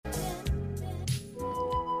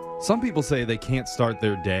Some people say they can't start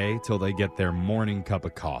their day till they get their morning cup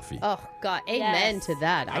of coffee. Oh, God. Amen Yes. to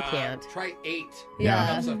that. I can't. Try 8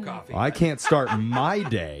 Yeah. cups of coffee. I can't start my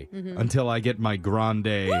day until I get my grande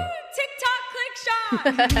TikTok click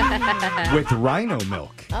shot. with rhino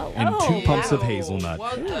milk and 2 pumps of hazelnut.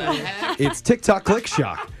 What the heck? It's TikTok Click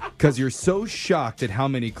Shock because you're so shocked at how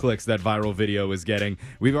many clicks that viral video is getting.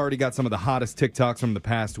 We've already got some of the hottest TikToks from the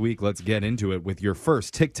past week. Let's get into it with your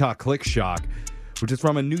first TikTok Click Shock, which is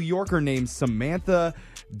from a New Yorker named Samantha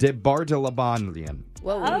DeBardelabanlian.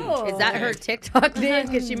 Whoa. Oh. Is that her TikTok name?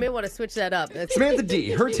 Because she may want to switch that up. That's- Samantha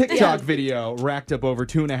D, her TikTok video racked up over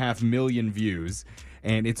 2.5 million views.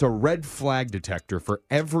 And it's a red flag detector for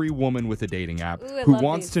every woman with a dating app Ooh, I who love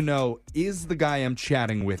wants these. to know, is the guy I'm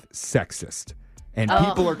chatting with sexist? And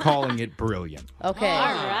people are calling it brilliant. Okay.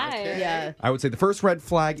 All right. Yeah. I would say the first red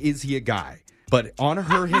flag, is he a guy? But on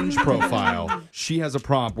her Hinge profile, she has a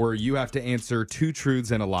prompt where you have to answer 2 truths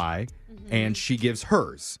and a lie, and she gives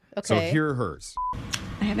hers. So Okay. here are hers.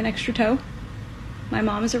 I have an extra toe. My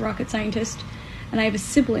mom is a rocket scientist, and I have a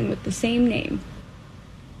sibling with the same name.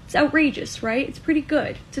 It's outrageous, right? It's pretty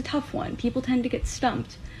good. It's a tough one. People tend to get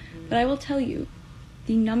stumped. But I will tell you,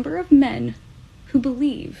 the number of men who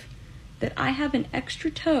believe that I have an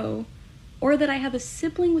extra toe or that I have a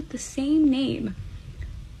sibling with the same name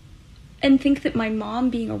and think that my mom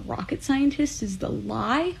being a rocket scientist is the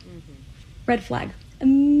lie, red flag.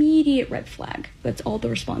 Immediate red flag. That's all the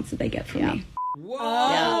response that they get from me. Whoa!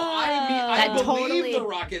 Yeah. I That believe totally- the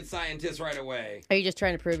rocket scientist right away. Are you just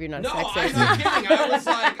trying to prove you're not No, a I'm sexist? not kidding. I was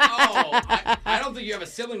like, I don't think you have a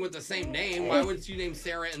sibling with the same name. Why would you name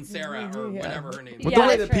Sarah and Sarah or whatever her name is? With Yeah, the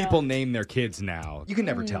way that's that true. people name their kids now, you can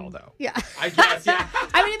never tell, though. Yeah. I guess, yeah.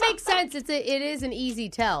 I mean, it makes sense. It is an easy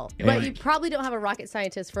tell. But And- you probably don't have a rocket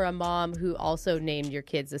scientist for a mom who also named your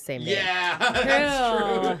kids the same name. Yeah, that's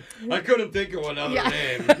True. true. I couldn't think of another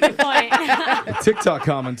name. Good point. TikTok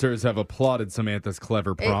commenters have applauded Samantha's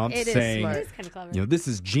clever prompt, it is saying, smart. It's kind of clever. you know, this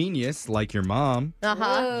is genius, like your mom.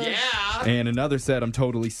 Uh-huh. Yeah. And another said, I'm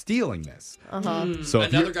totally stealing this. Uh-huh. So if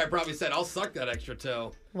Another you- guy probably said, I'll suck that extra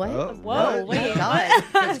toe. What? Oh, Whoa, what? wait. God.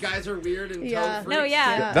 Because guys are weird and Yeah. toe freaks. No,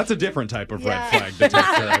 yeah. That's a different type of Yeah. red flag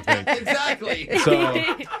detector, I think. Exactly. So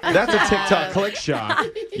that's a TikTok click shot.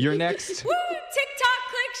 Your next Woo! TikTok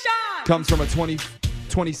click shot. comes from a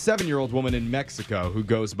 27-year-old woman in Mexico who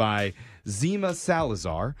goes by Zima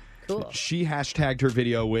Salazar. Cool. She hashtagged her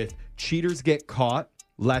video with cheaters get caught,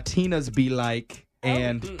 Latinas be like,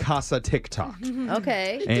 and Casa TikTok.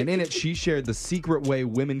 Okay. And in it, she shared the secret way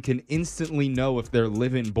women can instantly know if their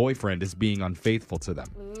live-in boyfriend is being unfaithful to them.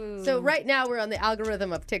 So right now we're on the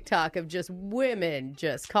algorithm of TikTok of just women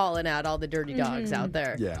just calling out all the dirty dogs out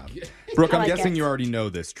there. Yeah. Brooke, I'm like guessing it. you already know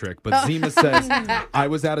this trick, but Zima says, I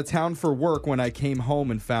was out of town for work when I came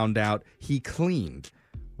home and found out he cleaned,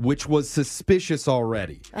 which was suspicious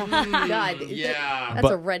already. God. Yeah. That's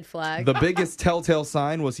But a red flag. The biggest telltale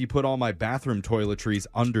sign was he put all my bathroom toiletries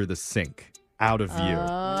under the sink, out of view.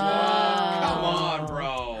 Come on,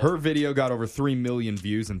 bro. Her video got over 3 million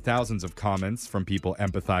views and thousands of comments from people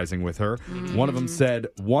empathizing with her. One of them said,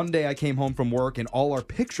 one day I came home from work and all our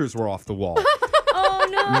pictures were off the wall. Oh,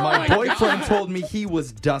 no. My boyfriend told me he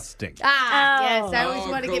was dusting. Yes, I always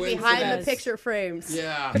Oh, want to get behind the coincidence. picture frames.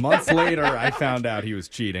 Yeah. Months later, I found out he was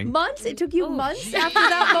cheating. Months? It took you months after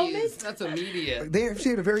that moment? That's immediate. They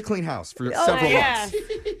actually had a very clean house for several yeah. months.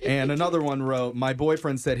 And another one wrote, my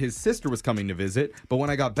boyfriend said his sister was coming to visit, but when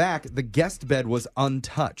I got back, the guest bed was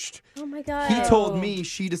untouched. Oh my God. He told me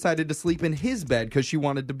she decided to sleep in his bed because she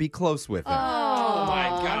wanted to be close with him. Oh my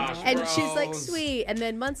gosh, And she's like, bros. sweet. And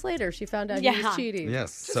then months later, she found out he Yeah. was cheating.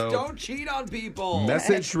 Yes, Just so don't cheat on people.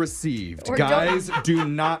 message received. Or Guys, do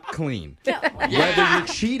not clean. Whether you're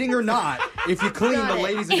cheating or not, if you clean, Got the it.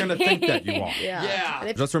 ladies are going to think that you are. Yeah. And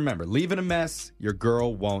if Just remember, leave it a mess, your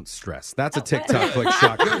girl won't stress. That's a TikTok click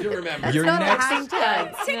shot. Good to remember. Your not a next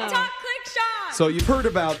hashtag. TikTok click shot. So you've heard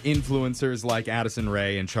about influencers like Addison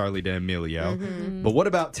Rae and Charlie D'Amelio, but what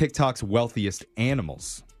about TikTok's wealthiest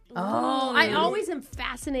animals? Oh, I always am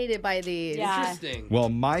fascinated by these. Yeah. Interesting. Well,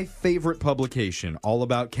 my favorite publication, All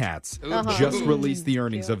About Cats, Uh-huh. just released the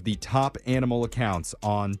earnings of the top animal accounts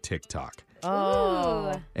on TikTok.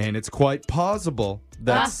 Oh. And it's quite plausible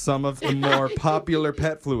that some of the more popular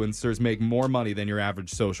petfluencers make more money than your average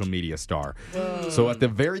social media star. So at the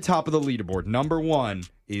very top of the leaderboard, number 1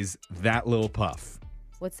 is That Lil Puff.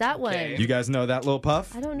 What's that one? Okay. You guys know That Lil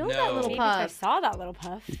Puff? I don't know No. that little Maybe if I puff. saw that little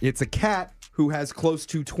puff. It's a cat who has close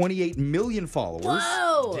to 28 million followers.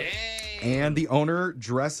 Whoa. Dang. And the owner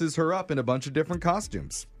dresses her up in a bunch of different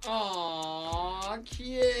costumes. Aw,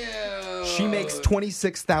 cute. She makes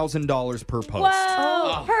 $26,000 per post.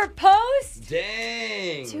 Whoa. Per post?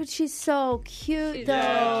 Dang. Dude, she's so cute, She's though.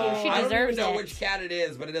 very cute. She I don't even deserves know it. which cat it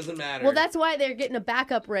is, but it doesn't matter. Well, that's why they're getting a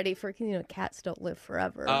backup ready for, cats don't live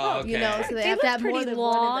forever. Oh, okay. You know, so they They have to look have more pretty than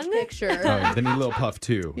one in the long. picture. Oh, they need a little puff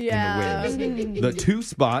too Yeah. in the wings. The 2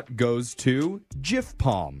 spot goes to Jif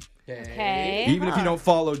Palm. Okay. Even if you don't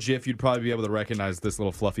follow Jif, you'd probably be able to recognize this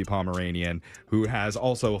little fluffy Pomeranian who has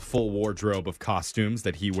also a full wardrobe of costumes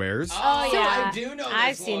that he wears. Oh, So yeah. I do know this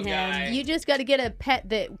I've little seen him. guy. You just got to get a pet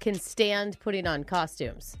that can stand putting on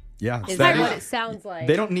costumes. Yeah, Is that that what is- it sounds like?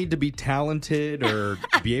 they don't need to be talented or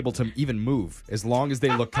be able to even move as long as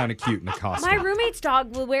they look kind of cute in the costume. My roommate's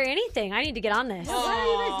dog will wear anything. I need to get on this.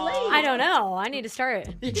 I don't know. I need to start.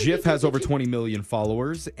 Jif has over 20 million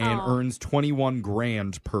followers and earns 21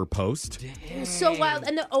 grand per post. So wild.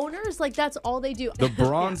 And the owners, that's all they do. The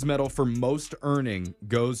bronze medal for most earning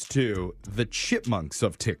goes to the chipmunks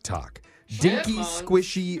of TikTok. Dinky, Chipmunks?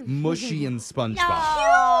 squishy, mushy, and SpongeBob.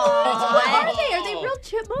 What are they? Are they real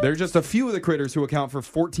chipmunks? They're just a few of the critters who account for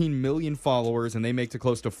 14 million followers, and they make to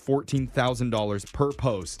close to $14,000 per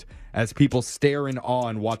post as people stare in awe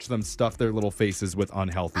and watch them stuff their little faces with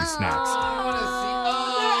unhealthy snacks. I want to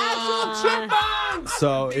see. They're actual chipmunks!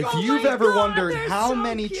 So if Oh you've my ever God, wondered they're how so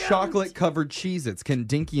many cute. chocolate-covered Cheez-Its can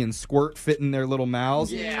Dinky and Squirt fit in their little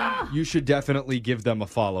mouths, Yeah. you should definitely give them a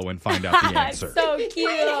follow and find out the answer. So My cute.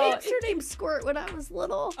 hamster named Squirt when I was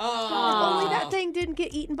little. Oh. If only that thing didn't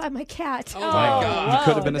get eaten by my cat. Oh My my God, God. you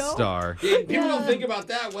could have been a No. star. Yeah, people don't think about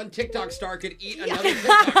that. One TikTok star could eat another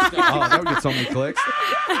TikTok star. Oh, that would get so many clicks.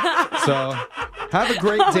 So, have a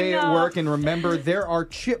great day at no. work, and remember, there are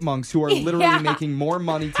chipmunks who are literally Yeah. making more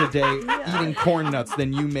money today eating corn nuts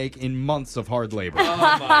than you make in months of hard labor. Oh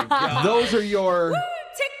my God. Those are your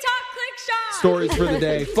TikTok click shot. stories for the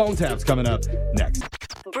day. Phone taps coming up next.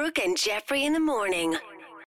 Brooke and Jeffrey in the morning.